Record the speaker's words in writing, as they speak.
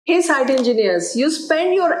Hey site engineers, you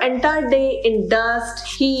spend your entire day in dust,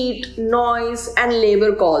 heat, noise and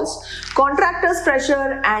labor calls, contractors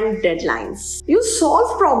pressure and deadlines. You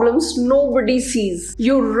solve problems nobody sees.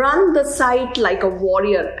 You run the site like a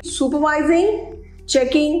warrior, supervising,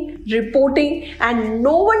 checking, reporting, and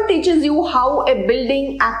no one teaches you how a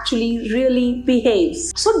building actually really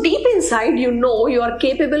behaves. So deep inside, you know you are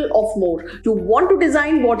capable of more. You want to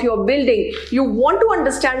design what you are building. You want to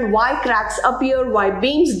understand why cracks appear, why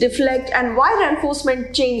beams deflect, and why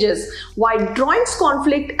reinforcement changes, why drawings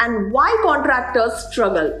conflict, and why contractors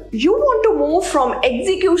struggle. You want to move from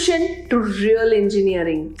execution to real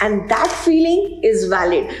engineering. And that feeling is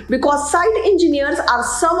valid because site engineers are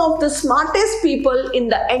some of the smartest people in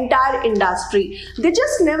the entire industry. They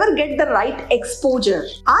just never get the right exposure.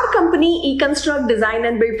 Our company, Econstruct Design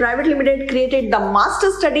and Build Private Limited, created the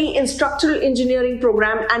Master Study in Structural Engineering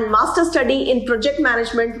program and Master Study in Project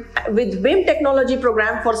Management with BIM Technology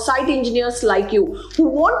program for site engineers like you who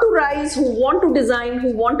want to rise, who want to design,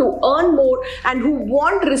 who want to earn more, and who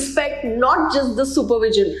want respect, not just the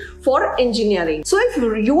supervision for engineering. So if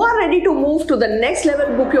you are ready to move to the next level,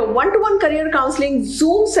 book your one-to-one career counseling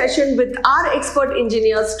Zoom session with our expert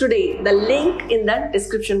engineers today. The link in the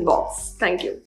description box. Thank you.